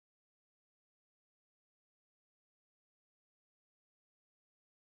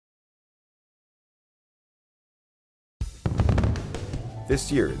This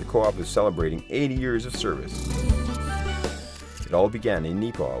year, the co-op is celebrating 80 years of service. It all began in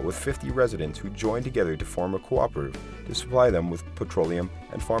Neepawa with 50 residents who joined together to form a cooperative to supply them with petroleum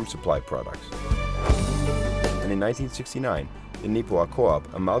and farm supply products. And in 1969, the Neepawa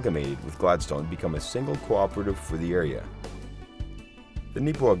co-op amalgamated with Gladstone to become a single cooperative for the area. The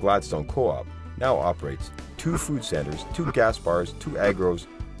Neepawa Gladstone co-op now operates 2 food centers, 2 gas bars, 2 agros,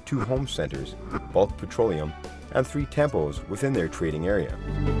 2 home centers, bulk petroleum, and 3 tempos within their trading area.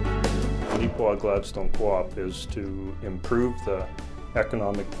 Neepawa Gladstone Co-op is to improve the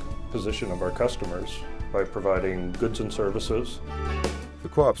economic position of our customers by providing goods and services. The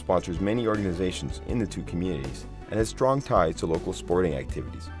co-op sponsors many organizations in the 2 communities and has strong ties to local sporting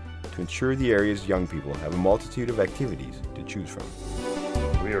activities to ensure the area's young people have a multitude of activities to choose from.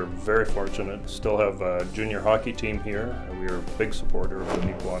 We are very fortunate to still have a junior hockey team here, and we are a big supporter of the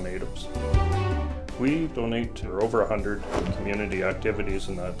Neepawa natives. We donate to over 100 community activities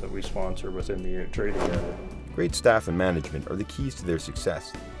and that we sponsor within the trading area. Great staff and management are the keys to their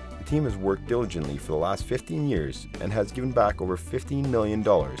success. The team has worked diligently for the last 15 years and has given back over $15 million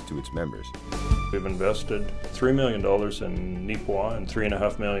to its members. We've invested $3 million in Neepawa and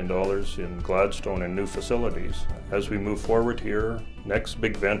 $3.5 million in Gladstone and new facilities. As we move forward here, next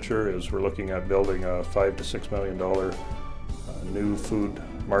big venture is we're looking at building a $5 to $6 million new food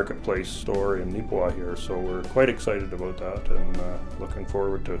marketplace store in Neepawa here. So we're quite excited about that and looking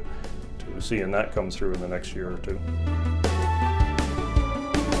forward to seeing that come through in the next year or 2.